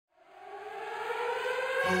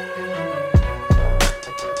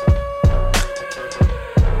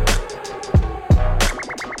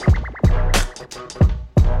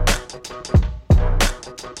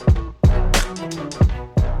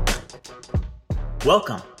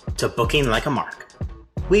Welcome to Booking Like a Mark.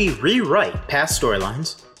 We rewrite past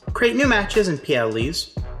storylines, create new matches and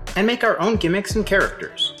PLEs, and make our own gimmicks and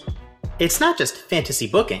characters. It's not just fantasy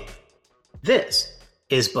booking. This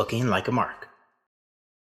is Booking Like a Mark.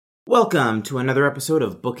 Welcome to another episode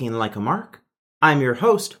of Booking Like a Mark. I'm your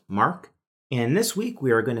host, Mark, and this week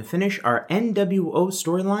we are going to finish our nWo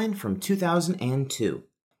storyline from 2002.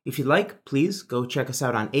 If you'd like, please go check us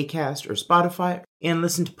out on Acast or Spotify and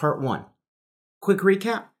listen to part 1. Quick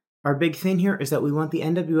recap, our big thing here is that we want the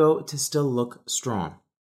nWo to still look strong.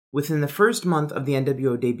 Within the first month of the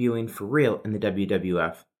nWo debuting for real in the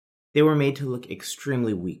WWF, they were made to look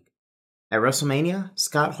extremely weak. At WrestleMania,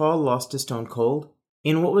 Scott Hall lost to Stone Cold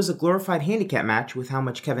in what was a glorified handicap match with how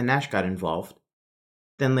much Kevin Nash got involved.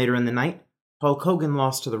 Then later in the night, Hulk Hogan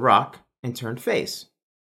lost to The Rock and turned face,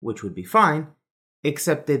 which would be fine,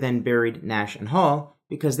 except they then buried Nash and Hall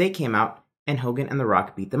because they came out and Hogan and The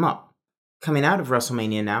Rock beat them up. Coming out of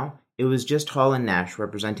WrestleMania now, it was just Hall and Nash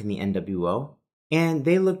representing the nWo, and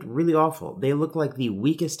they looked really awful. They looked like the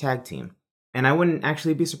weakest tag team, and I wouldn't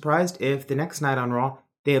actually be surprised if the next night on Raw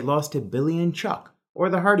they had lost to Billy and Chuck, or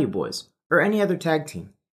the Hardy Boys, or any other tag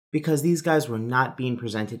team, because these guys were not being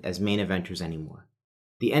presented as main eventers anymore.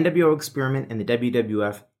 The nWo experiment in the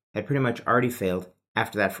WWF had pretty much already failed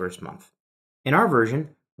after that first month. In our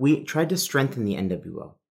version, we tried to strengthen the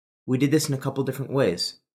nWo. We did this in a couple different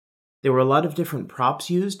ways. There were a lot of different props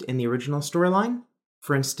used in the original storyline.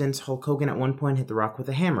 For instance, Hulk Hogan at one point hit The Rock with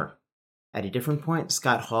a hammer. At a different point,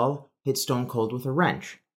 Scott Hall hit Stone Cold with a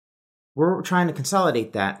wrench. We're trying to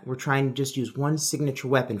consolidate that. We're trying to just use one signature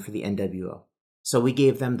weapon for the nWo. So we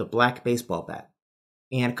gave them the black baseball bat.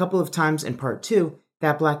 And a couple of times in part 2,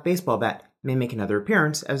 that black baseball bat may make another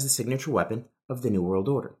appearance as the signature weapon of the New World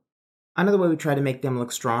Order. Another way we tried to make them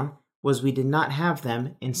look strong was we did not have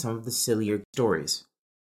them in some of the sillier stories.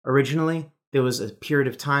 Originally, there was a period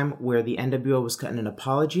of time where the nWo was cutting an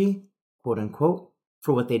apology, quote unquote,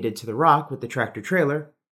 for what they did to The Rock with the tractor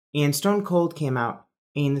trailer, and Stone Cold came out,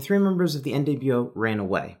 and the 3 members of the nWo ran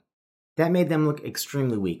away. That made them look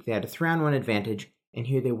extremely weak. They had a 3-on-1 advantage, and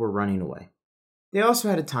here they were running away. They also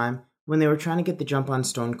had a time when they were trying to get the jump on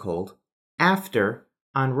Stone Cold, after,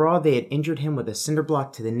 on Raw, they had injured him with a cinder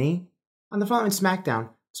block to the knee. On the following SmackDown,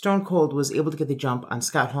 Stone Cold was able to get the jump on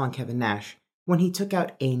Scott Hall and Kevin Nash when he took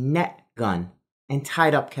out a net gun and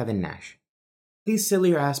tied up Kevin Nash. These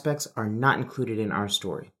sillier aspects are not included in our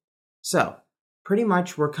story. So, pretty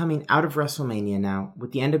much we're coming out of WrestleMania now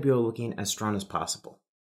with the nWo looking as strong as possible.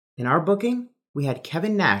 In our booking, we had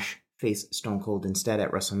Kevin Nash face Stone Cold instead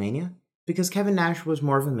at WrestleMania because Kevin Nash was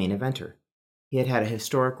more of a main eventer. He had had a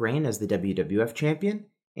historic reign as the WWF champion,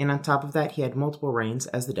 and on top of that he had multiple reigns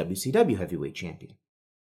as the WCW heavyweight champion.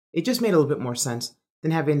 It just made a little bit more sense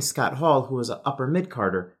than having Scott Hall, who was an upper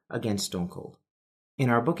mid-carder, against Stone Cold. In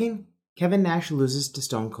our booking, Kevin Nash loses to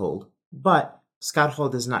Stone Cold, but Scott Hall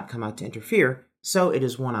does not come out to interfere, so it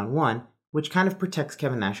is 1-on-1, which kind of protects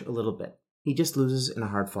Kevin Nash a little bit. He just loses in a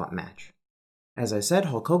hard-fought match. As I said,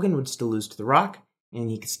 Hulk Hogan would still lose to The Rock, and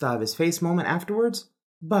he could still have his face moment afterwards,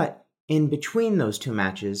 but in between those 2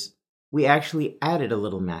 matches, we actually added a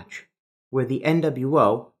little match, where the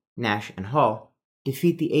nWo, Nash and Hall,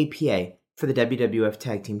 defeat the APA for the WWF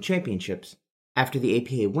Tag Team Championships after the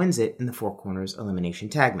APA wins it in the Four Corners Elimination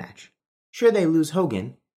Tag Match. Sure, they lose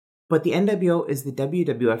Hogan, but the nWo is the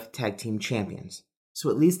WWF Tag Team Champions, so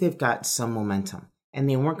at least they've got some momentum, and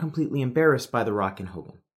they weren't completely embarrassed by The Rock and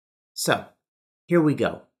Hogan. So, here we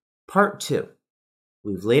go. Part 2.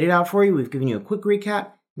 We've laid it out for you, we've given you a quick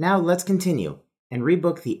recap, now let's continue and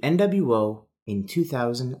rebook the nWo in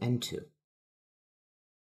 2002.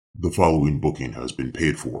 The following booking has been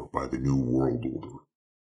paid for by the New World Order.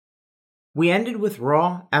 We ended with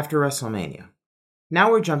Raw after WrestleMania.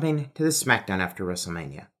 Now we're jumping to the SmackDown after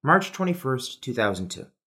WrestleMania, March 21st, 2002.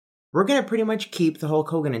 We're going to pretty much keep the Hulk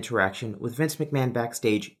Hogan interaction with Vince McMahon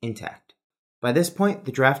backstage intact. By this point,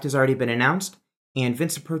 the draft has already been announced, and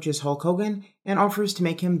Vince approaches Hulk Hogan and offers to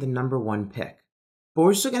make him the number 1 pick. But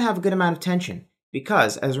we're still going to have a good amount of tension,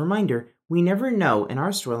 because, as a reminder, we never know in our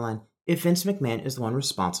storyline if Vince McMahon is the one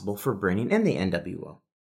responsible for bringing in the nWo.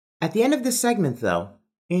 At the end of this segment, though,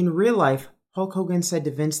 in real life, Hulk Hogan said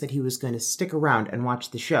to Vince that he was going to stick around and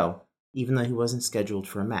watch the show, even though he wasn't scheduled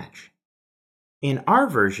for a match. In our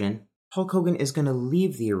version, Hulk Hogan is going to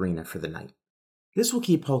leave the arena for the night. This will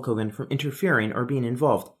keep Hulk Hogan from interfering or being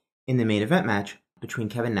involved in the main event match between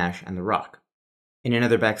Kevin Nash and The Rock. In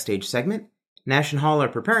another backstage segment, Nash and Hall are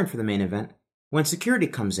preparing for the main event when security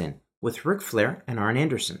comes in with Ric Flair and Arn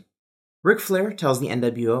Anderson. Ric Flair tells the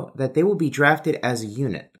nWo that they will be drafted as a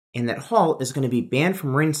unit and that Hall is going to be banned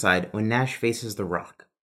from ringside when Nash faces The Rock.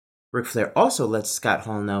 Ric Flair also lets Scott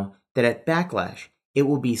Hall know that at Backlash, it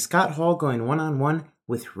will be Scott Hall going one-on-one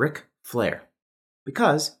with Ric Flair.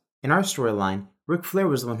 Because, in our storyline, Ric Flair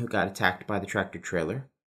was the one who got attacked by the tractor trailer,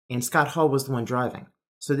 and Scott Hall was the one driving,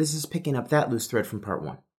 so this is picking up that loose thread from part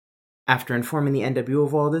 1. After informing the nWo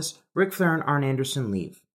of all this, Ric Flair and Arn Anderson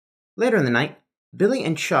leave. Later in the night, Billy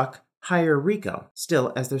and Chuck hire Rico,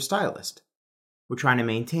 still as their stylist. We're trying to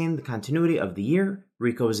maintain the continuity of the year.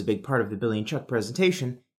 Rico is a big part of the Billy and Chuck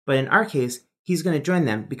presentation, but in our case, he's going to join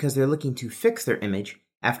them because they're looking to fix their image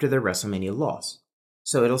after their WrestleMania loss.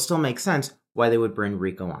 So it'll still make sense why they would bring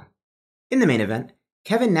Rico on. In the main event,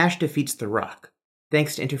 Kevin Nash defeats The Rock,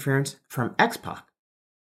 thanks to interference from X-Pac.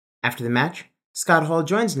 After the match, Scott Hall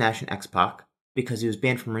joins Nash and X-Pac because he was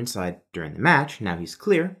banned from ringside during the match, now he's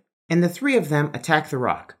clear, and the three of them attack The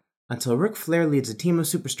Rock until Ric Flair leads a team of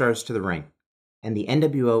superstars to the ring, and the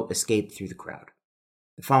nWo escape through the crowd.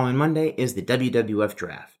 The following Monday is the WWF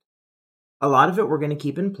Draft. A lot of it we're going to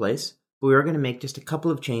keep in place, but we are going to make just a couple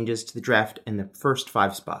of changes to the draft in the first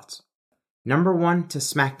 5 spots. Number 1 to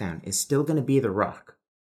SmackDown is still going to be The Rock,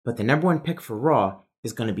 but the number 1 pick for Raw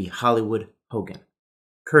is going to be Hollywood Hogan.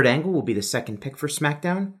 Kurt Angle will be the second pick for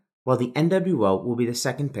SmackDown, while the nWo will be the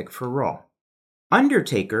second pick for Raw.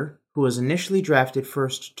 Undertaker, who was initially drafted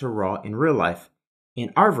first to Raw in real life,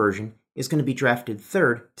 in our version is going to be drafted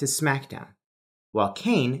third to SmackDown, while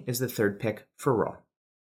Kane is the third pick for Raw.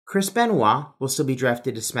 Chris Benoit will still be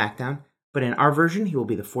drafted to SmackDown, but in our version he will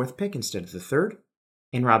be the 4th pick instead of the 3rd,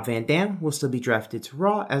 and Rob Van Dam will still be drafted to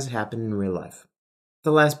Raw as it happened in real life.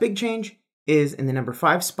 The last big change is in the number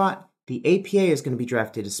 5 spot, the APA is going to be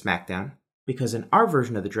drafted to SmackDown, because in our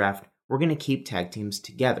version of the draft, we're going to keep tag teams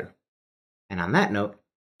together. And on that note,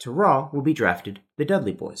 to Raw will be drafted the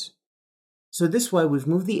Dudley Boys. So this way, we've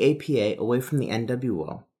moved the APA away from the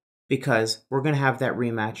nWo, because we're going to have that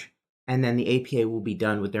rematch, and then the APA will be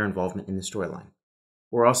done with their involvement in the storyline.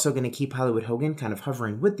 We're also going to keep Hollywood Hogan kind of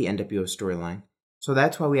hovering with the nWo storyline, so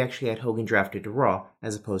that's why we actually had Hogan drafted to Raw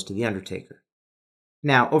as opposed to The Undertaker.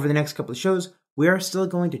 Now, over the next couple of shows, we are still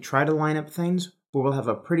going to try to line up things where we'll have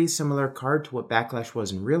a pretty similar card to what Backlash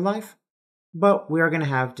was in real life, but we are going to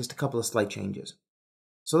have just a couple of slight changes.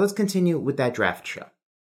 So let's continue with that draft show.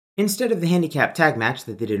 Instead of the handicap tag match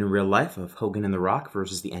that they did in real life of Hogan and The Rock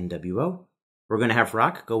versus the nWo, we're going to have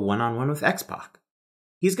Rock go one-on-one with X-Pac.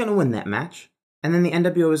 He's going to win that match, and then the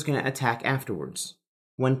nWo is going to attack afterwards,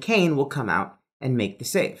 when Kane will come out and make the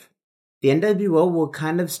save. The nWo will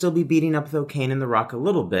kind of still be beating up though Kane and The Rock a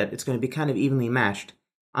little bit. It's going to be kind of evenly matched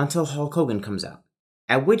until Hulk Hogan comes out,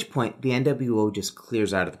 at which point the nWo just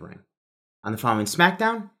clears out of the ring. On the following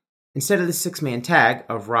SmackDown, instead of the 6-man tag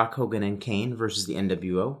of Rock, Hogan, and Kane versus the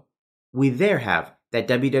nWo, we there have that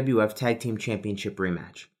WWF Tag Team Championship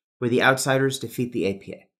rematch, where the Outsiders defeat the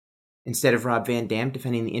APA. Instead of Rob Van Dam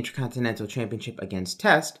defending the Intercontinental Championship against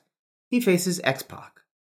Test, he faces X-Pac.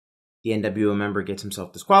 The nWo member gets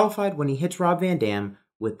himself disqualified when he hits Rob Van Dam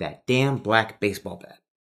with that damn black baseball bat.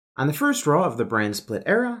 On the first Raw of the brand split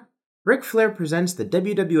era, Ric Flair presents the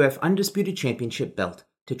WWF Undisputed Championship belt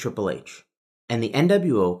to Triple H, and the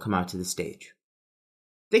nWo come out to the stage.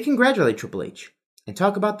 They congratulate Triple H and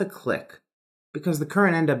talk about the Clique, because the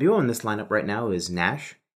current nWo in this lineup right now is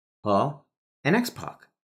Nash, Hall, and X-Pac.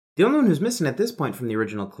 The only one who's missing at this point from the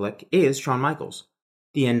original Clique is Shawn Michaels.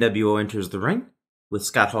 The nWo enters the ring, with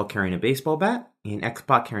Scott Hall carrying a baseball bat and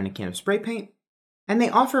X-Pac carrying a can of spray paint, and they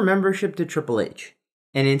offer membership to Triple H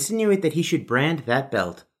and insinuate that he should brand that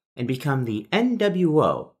belt and become the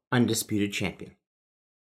nWo Undisputed Champion.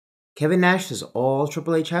 Kevin Nash says all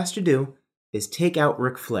Triple H has to do is take out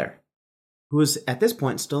Ric Flair, who is at this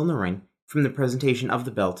point still in the ring from the presentation of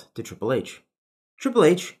the belt to Triple H. Triple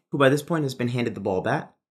H, who by this point has been handed the ball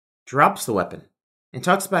bat, drops the weapon and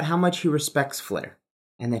talks about how much he respects Flair,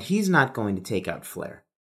 and that he's not going to take out Flair.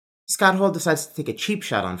 Scott Hall decides to take a cheap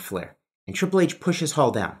shot on Flair, and Triple H pushes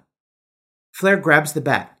Hall down. Flair grabs the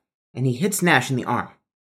bat, and he hits Nash in the arm.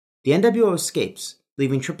 The nWo escapes,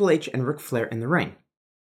 leaving Triple H and Ric Flair in the ring.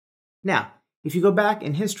 Now, if you go back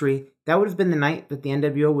in history, that would have been the night that the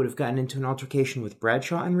nWo would have gotten into an altercation with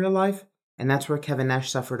Bradshaw in real life, and that's where Kevin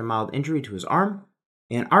Nash suffered a mild injury to his arm.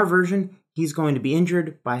 In our version, he's going to be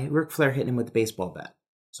injured by Ric Flair hitting him with a baseball bat.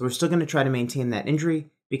 So we're still going to try to maintain that injury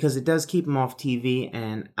because it does keep him off TV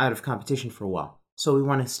and out of competition for a while. So we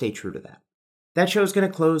want to stay true to that. That show is going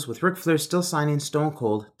to close with Ric Flair still signing Stone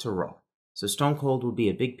Cold to Raw. So Stone Cold will be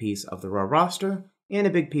a big piece of the Raw roster and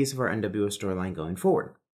a big piece of our nWo storyline going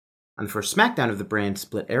forward. On the first SmackDown of the brand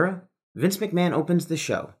split era, Vince McMahon opens the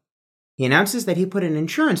show. He announces that he put an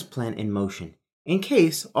insurance plan in motion in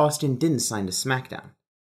case Austin didn't sign to SmackDown.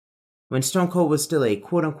 When Stone Cold was still a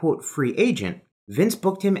quote-unquote free agent, Vince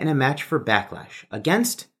booked him in a match for Backlash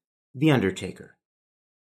against The Undertaker.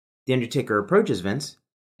 The Undertaker approaches Vince,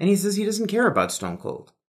 and he says he doesn't care about Stone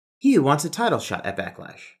Cold. He wants a title shot at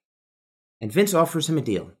Backlash. And Vince offers him a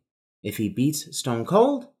deal. If he beats Stone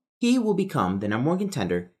Cold, he will become the #1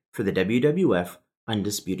 contender for the WWF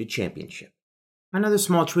Undisputed Championship. Another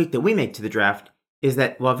small tweak that we make to the draft is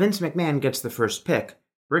that while Vince McMahon gets the first pick,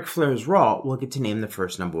 Ric Flair's Raw will get to name the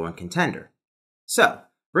first #1 contender. So,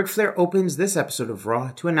 Ric Flair opens this episode of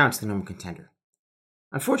Raw to announce the #1 contender.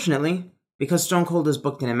 Unfortunately, because Stone Cold is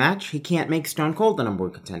booked in a match, he can't make Stone Cold the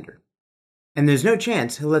 #1 contender. And there's no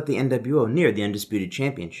chance he'll let the NWO near the Undisputed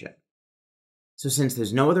Championship. So since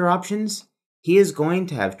there's no other options, he is going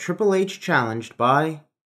to have Triple H challenged by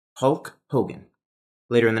Hulk Hogan.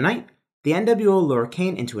 Later in the night, the NWO lure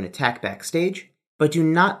Kane into an attack backstage, but do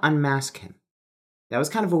not unmask him. That was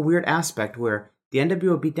kind of a weird aspect where the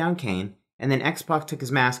NWO beat down Kane, and then X-Pac took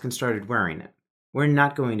his mask and started wearing it. We're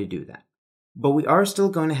not going to do that. But we are still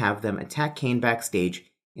going to have them attack Kane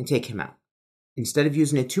backstage and take him out. Instead of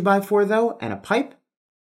using a 2x4 though, and a pipe,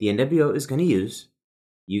 the NWO is going to use,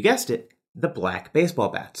 you guessed it, the black baseball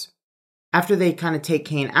bats. After they kind of take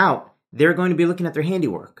Kane out, they're going to be looking at their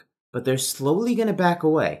handiwork, but they're slowly going to back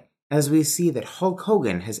away as we see that Hulk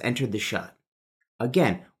Hogan has entered the shot.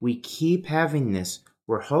 Again, we keep having this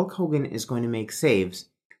where Hulk Hogan is going to make saves,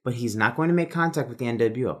 but he's not going to make contact with the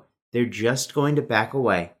NWO. They're just going to back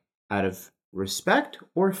away out of respect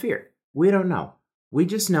or fear. We don't know. We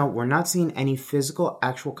just know we're not seeing any physical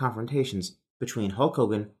actual confrontations between Hulk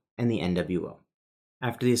Hogan and the NWO.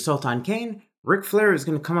 After the assault on Kane, Ric Flair is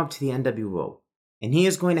going to come up to the NWO, and he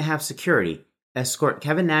is going to have security escort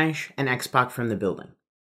Kevin Nash and X-Pac from the building.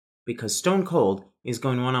 Because Stone Cold is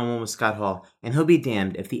going one-on-one with Scott Hall, and he'll be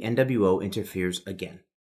damned if the NWO interferes again.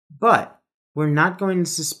 But we're not going to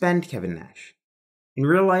suspend Kevin Nash. In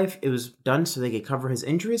real life, it was done so they could cover his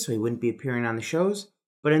injuries so he wouldn't be appearing on the shows,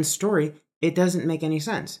 but in story, it doesn't make any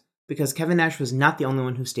sense, because Kevin Nash was not the only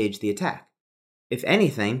one who staged the attack. If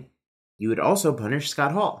anything, you would also punish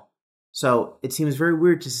Scott Hall. So it seems very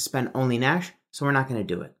weird to suspend only Nash, so we're not going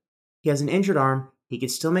to do it. He has an injured arm, he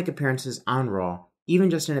could still make appearances on Raw, even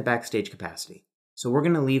just in a backstage capacity. So we're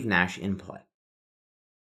going to leave Nash in play.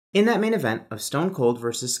 In that main event of Stone Cold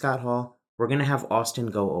versus Scott Hall, we're going to have Austin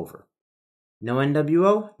go over. No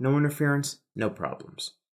NWO, no interference, no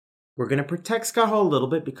problems. We're going to protect Scott Hall a little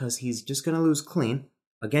bit because he's just going to lose clean,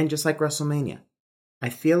 again just like WrestleMania. I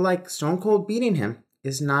feel like Stone Cold beating him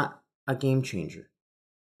is not a game changer.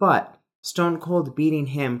 But Stone Cold beating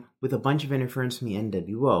him with a bunch of interference from the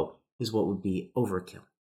NWO is what would be overkill.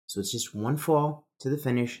 So it's just one fall to the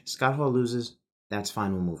finish. Scott Hall loses. That's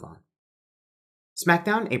fine. We'll move on.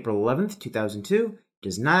 SmackDown, April 11th, 2002,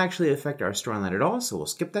 does not actually affect our storyline at all, so we'll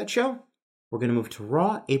skip that show. We're going to move to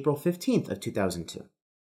Raw, April 15th of 2002.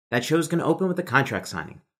 That show is going to open with a contract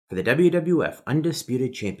signing for the WWF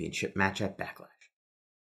Undisputed Championship match at Backlash.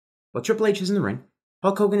 While Triple H is in the ring,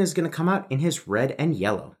 Hulk Hogan is going to come out in his red and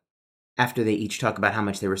yellow. After they each talk about how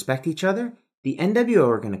much they respect each other, the NWO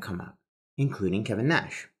are going to come out, including Kevin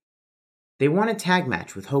Nash. They want a tag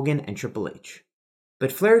match with Hogan and Triple H,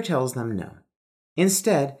 but Flair tells them no.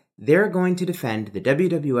 Instead, they're going to defend the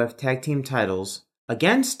WWF Tag Team titles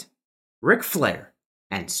against Ric Flair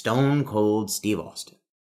and Stone Cold Steve Austin.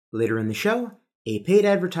 Later in the show, a paid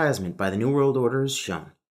advertisement by the New World Order is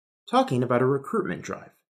shown, talking about a recruitment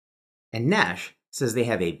drive. And Nash says they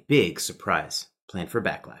have a big surprise planned for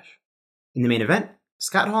Backlash. In the main event,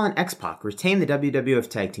 Scott Hall and X-Pac retain the WWF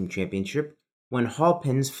Tag Team Championship when Hall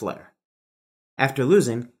pins Flair. After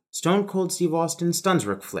losing, Stone Cold Steve Austin stuns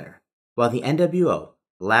Ric Flair, while the NWO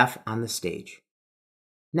laugh on the stage.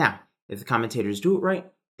 Now, if the commentators do it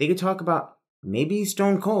right, they could talk about maybe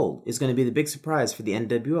Stone Cold is going to be the big surprise for the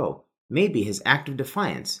NWO. Maybe his act of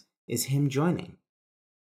defiance is him joining.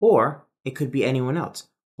 Or it could be anyone else.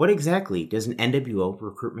 What exactly does an NWO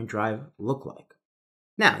recruitment drive look like?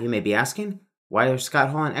 Now, you may be asking, why are Scott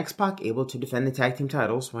Hall and X-Pac able to defend the tag team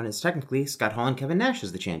titles when it's technically Scott Hall and Kevin Nash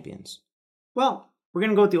as the champions? Well, we're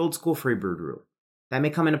going to go with the old school Freebird rule. That may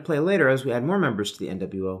come into play later as we add more members to the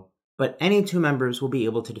NWO, but any two members will be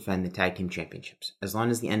able to defend the tag team championships, as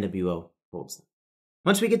long as the NWO holds them.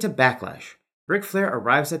 Once we get to Backlash, Ric Flair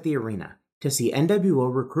arrives at the arena to see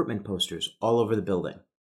NWO recruitment posters all over the building.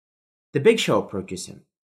 The Big Show approaches him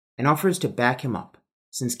and offers to back him up,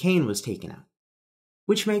 since Kane was taken out.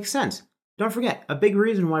 Which makes sense. Don't forget, a big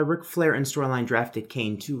reason why Ric Flair and Storyline drafted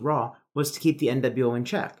Kane to Raw was to keep the NWO in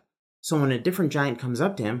check. So when a different giant comes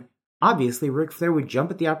up to him, obviously Ric Flair would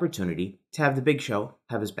jump at the opportunity to have the Big Show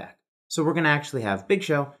have his back. So we're going to actually have Big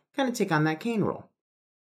Show kind of take on that Kane role.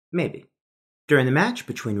 Maybe. During the match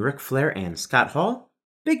between Ric Flair and Scott Hall,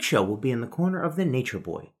 Big Show will be in the corner of the Nature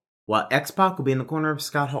Boy, while X-Pac will be in the corner of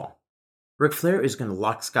Scott Hall. Ric Flair is going to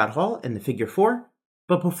lock Scott Hall in the figure 4,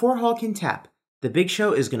 but before Hall can tap, the Big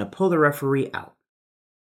Show is going to pull the referee out.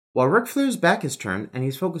 While Ric Flair's back is turned and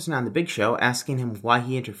he's focusing on the Big Show, asking him why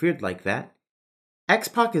he interfered like that,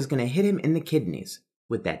 X-Pac is going to hit him in the kidneys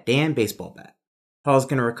with that damn baseball bat. Hall's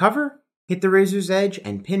going to recover, hit the razor's edge,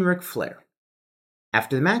 and pin Ric Flair.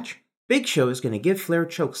 After the match, Big Show is going to give Flair a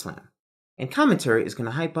chokeslam, and commentary is going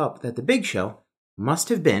to hype up that the Big Show must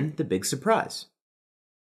have been the big surprise.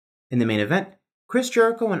 In the main event, Chris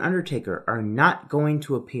Jericho and Undertaker are not going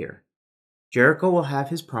to appear. Jericho will have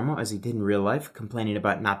his promo as he did in real life, complaining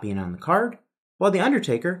about not being on the card, while The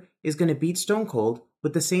Undertaker is going to beat Stone Cold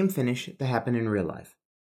with the same finish that happened in real life.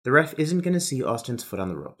 The ref isn't going to see Austin's foot on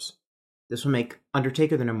the ropes. This will make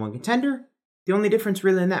Undertaker the #1 contender. The only difference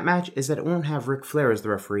really in that match is that it won't have Ric Flair as the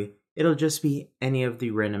referee, it'll just be any of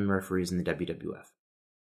the random referees in the WWF.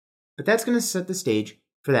 But that's going to set the stage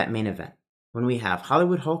for that main event, when we have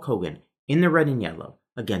Hollywood Hulk Hogan in the red and yellow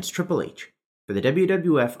against Triple H for the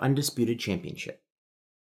WWF Undisputed Championship.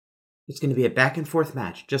 It's going to be a back and forth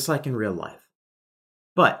match, just like in real life.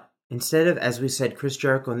 But instead of, as we said, Chris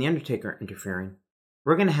Jericho and The Undertaker interfering,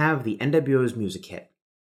 we're going to have the nWo's music hit.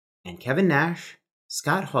 And Kevin Nash,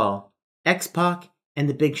 Scott Hall, X-Pac, and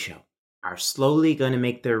the Big Show are slowly going to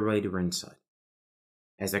make their way to ringside.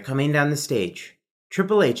 As they're coming down the stage,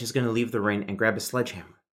 Triple H is going to leave the ring and grab a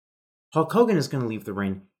sledgehammer. Hulk Hogan is going to leave the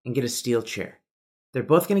ring and get a steel chair. They're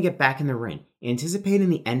both going to get back in the ring, anticipating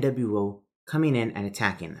the nWo coming in and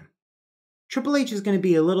attacking them. Triple H is going to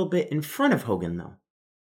be a little bit in front of Hogan, though.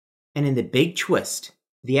 And in the big twist,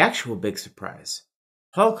 the actual big surprise,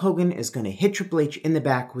 Hulk Hogan is going to hit Triple H in the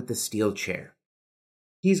back with the steel chair.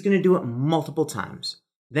 He's going to do it multiple times.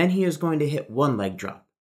 Then he is going to hit one leg drop,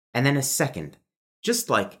 and then a second, just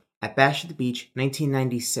like at Bash at the Beach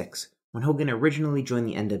 1996, when Hogan originally joined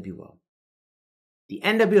the nWo. The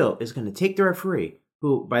nWo is going to take the referee,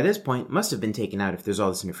 who by this point must have been taken out if there's all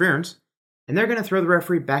this interference, and they're going to throw the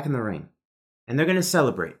referee back in the ring. And they're going to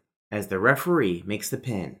celebrate as the referee makes the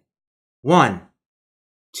pin. 1,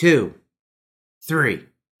 2, 3.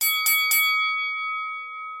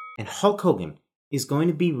 And Hulk Hogan is going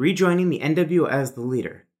to be rejoining the nWo as the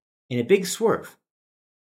leader, in a big swerve.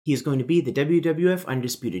 He is going to be the WWF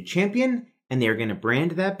Undisputed Champion, and they are going to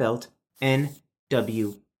brand that belt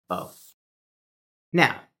nWo.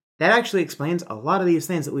 Now, that actually explains a lot of these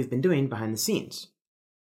things that we've been doing behind the scenes.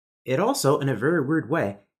 It also, in a very weird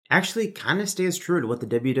way, actually kind of stays true to what the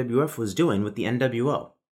WWF was doing with the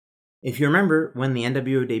nWo. If you remember, when the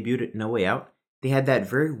nWo debuted at No Way Out, they had that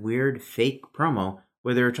very weird fake promo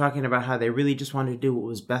where they were talking about how they really just wanted to do what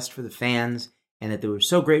was best for the fans, and that they were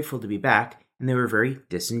so grateful to be back, and they were very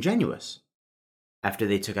disingenuous. After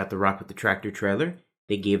they took out The Rock with the tractor trailer,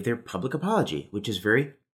 they gave their public apology, which is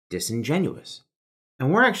very disingenuous.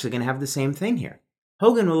 And we're actually going to have the same thing here.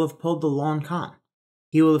 Hogan will have pulled the long con.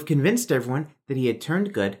 He will have convinced everyone that he had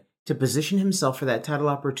turned good to position himself for that title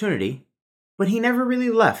opportunity, but he never really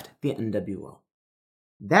left the nWo.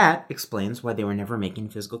 That explains why they were never making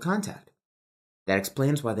physical contact. That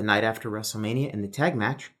explains why the night after WrestleMania in the tag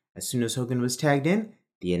match, as soon as Hogan was tagged in,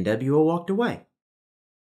 the nWo walked away.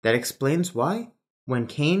 That explains why, when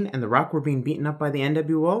Kane and The Rock were being beaten up by the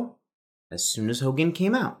nWo, as soon as Hogan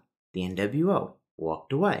came out, the nWo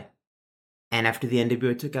walked away. And after the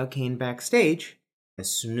nWo took out Kane backstage,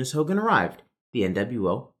 as soon as Hogan arrived, the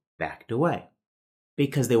nWo backed away.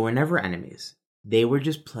 Because they were never enemies. They were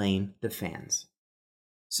just playing the fans.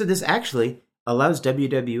 So this actually allows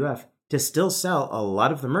WWF to still sell a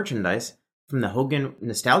lot of the merchandise from the Hogan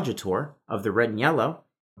Nostalgia Tour of the red and yellow,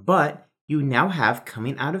 but you now have,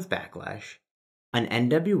 coming out of Backlash, an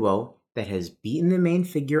nWo that has beaten the main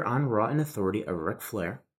figure on Raw and Authority of Ric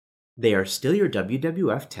Flair. They are still your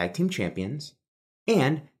WWF Tag Team Champions,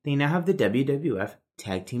 and they now have the WWF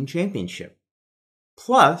Tag Team Championship.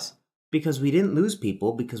 Plus, because we didn't lose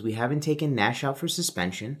people, because we haven't taken Nash out for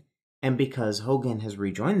suspension, and because Hogan has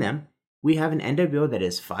rejoined them, we have an nWo that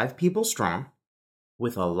is 5 people strong,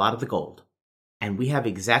 with a lot of the gold. And we have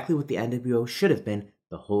exactly what the nWo should have been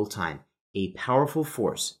the whole time, a powerful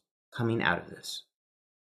force coming out of this.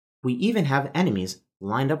 We even have enemies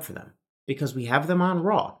lined up for them, because we have them on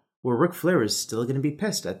Raw, where Ric Flair is still going to be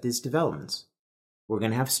pissed at these developments. We're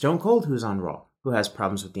going to have Stone Cold, who's on Raw, who has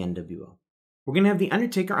problems with the nWo. We're going to have The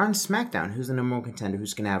Undertaker on SmackDown, who's the #1 contender,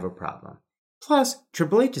 who's going to have a problem. Plus,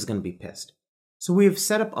 Triple H is going to be pissed. So we have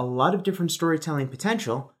set up a lot of different storytelling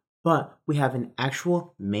potential, but we have an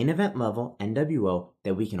actual main event level nWo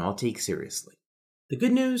that we can all take seriously. The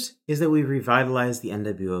good news is that we've revitalized the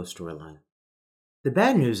nWo storyline. The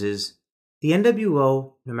bad news is the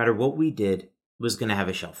nWo, no matter what we did, was going to have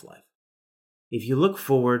a shelf life. If you look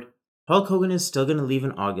forward, Hulk Hogan is still going to leave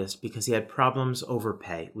in August because he had problems over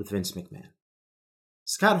pay with Vince McMahon.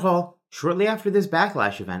 Scott Hall, shortly after this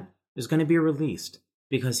Backlash event, is going to be released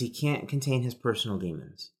because he can't contain his personal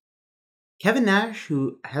demons. Kevin Nash,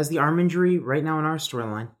 who has the arm injury right now in our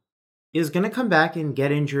storyline, is going to come back and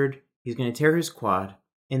get injured. He's going to tear his quad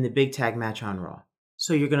in the big tag match on Raw.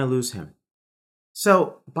 So you're going to lose him.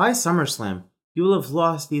 So by SummerSlam, you will have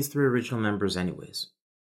lost these 3 original members anyways.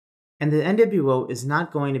 And the nWo is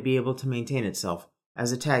not going to be able to maintain itself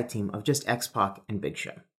as a tag team of just X-Pac and Big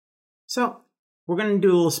Show. So we're going to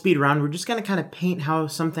do a little speed round. We're just going to kind of paint how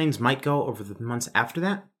some things might go over the months after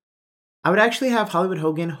that. I would actually have Hollywood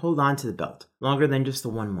Hogan hold on to the belt longer than just the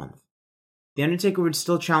 1 month. The Undertaker would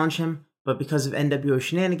still challenge him, but because of nWo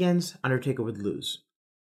shenanigans, Undertaker would lose.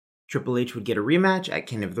 Triple H would get a rematch at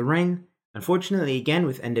King of the Ring. Unfortunately, again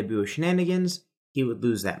with nWo shenanigans, he would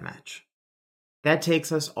lose that match. That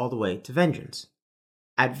takes us all the way to Vengeance.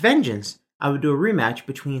 At Vengeance, I would do a rematch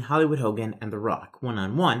between Hollywood Hogan and The Rock,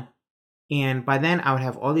 1-on-1, and by then I would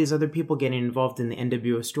have all these other people getting involved in the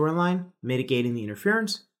nWo storyline, mitigating the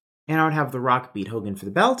interference, and I would have The Rock beat Hogan for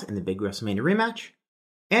the belt in the big WrestleMania rematch,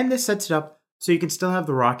 and this sets it up so you can still have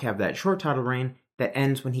The Rock have that short title reign that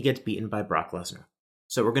ends when he gets beaten by Brock Lesnar.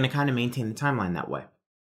 So we're going to kind of maintain the timeline that way.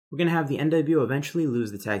 We're going to have the nWo eventually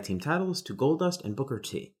lose the tag team titles to Goldust and Booker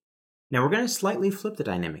T. Now we're going to slightly flip the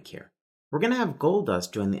dynamic here. We're going to have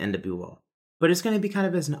Goldust join the nWo, but it's going to be kind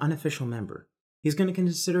of as an unofficial member. He's going to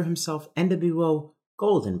consider himself nWo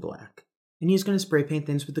Gold and Black, and he's going to spray paint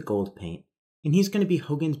things with the gold paint, and he's going to be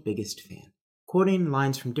Hogan's biggest fan, quoting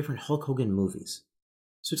lines from different Hulk Hogan movies.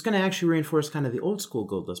 So it's going to actually reinforce kind of the old school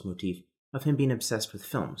Goldust motif of him being obsessed with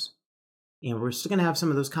films. And we're still going to have some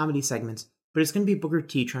of those comedy segments, but it's going to be Booker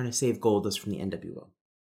T trying to save Goldust from the nWo.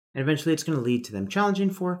 And eventually it's going to lead to them challenging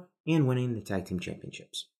for and winning the tag team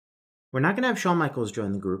championships. We're not going to have Shawn Michaels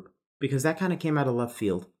join the group because that kind of came out of left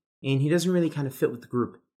field, and he doesn't really kind of fit with the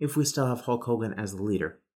group if we still have Hulk Hogan as the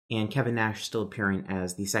leader and Kevin Nash still appearing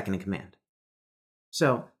as the second in command.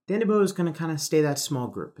 So the nWo is going to kind of stay that small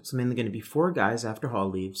group. It's mainly going to be 4 guys after Hall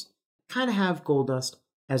leaves, kind of have Goldust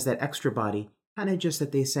as that extra body, kind of just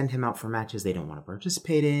that they send him out for matches they don't want to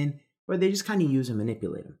participate in, or they just kind of use and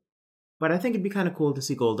manipulate him. But I think it'd be kind of cool to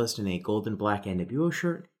see Goldust in a gold and black nWo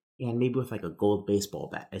shirt, and maybe with like a gold baseball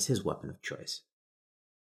bat as his weapon of choice.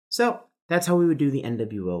 So that's how we would do the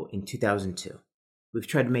nWo in 2002. We've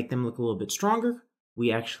tried to make them look a little bit stronger.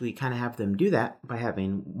 We actually kind of have them do that by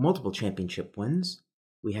having multiple championship wins.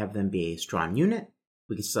 We have them be a strong unit.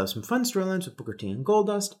 We can still have some fun storylines with Booker T and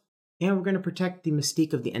Goldust, and we're going to protect the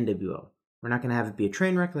mystique of the nWo. We're not going to have it be a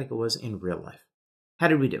train wreck like it was in real life. How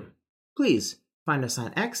did we do? Please find us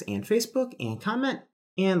on X and Facebook and comment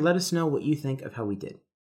and let us know what you think of how we did.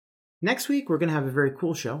 Next week, we're going to have a very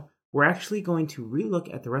cool show. We're actually going to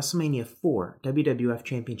relook at the WrestleMania 4 WWF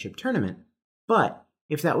Championship Tournament, but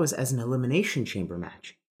if that was as an Elimination Chamber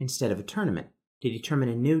match instead of a tournament to determine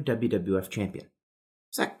a new WWF champion.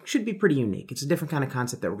 So that should be pretty unique. It's a different kind of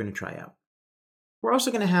concept that we're going to try out. We're also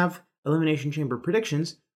going to have Elimination Chamber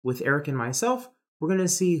predictions with Eric and myself. We're going to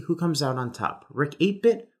see who comes out on top, Rick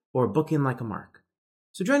 8-Bit or Booking Like a Mark.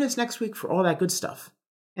 So join us next week for all that good stuff.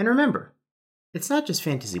 And remember, it's not just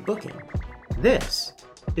fantasy booking. This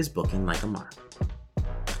is Booking Like a Mark.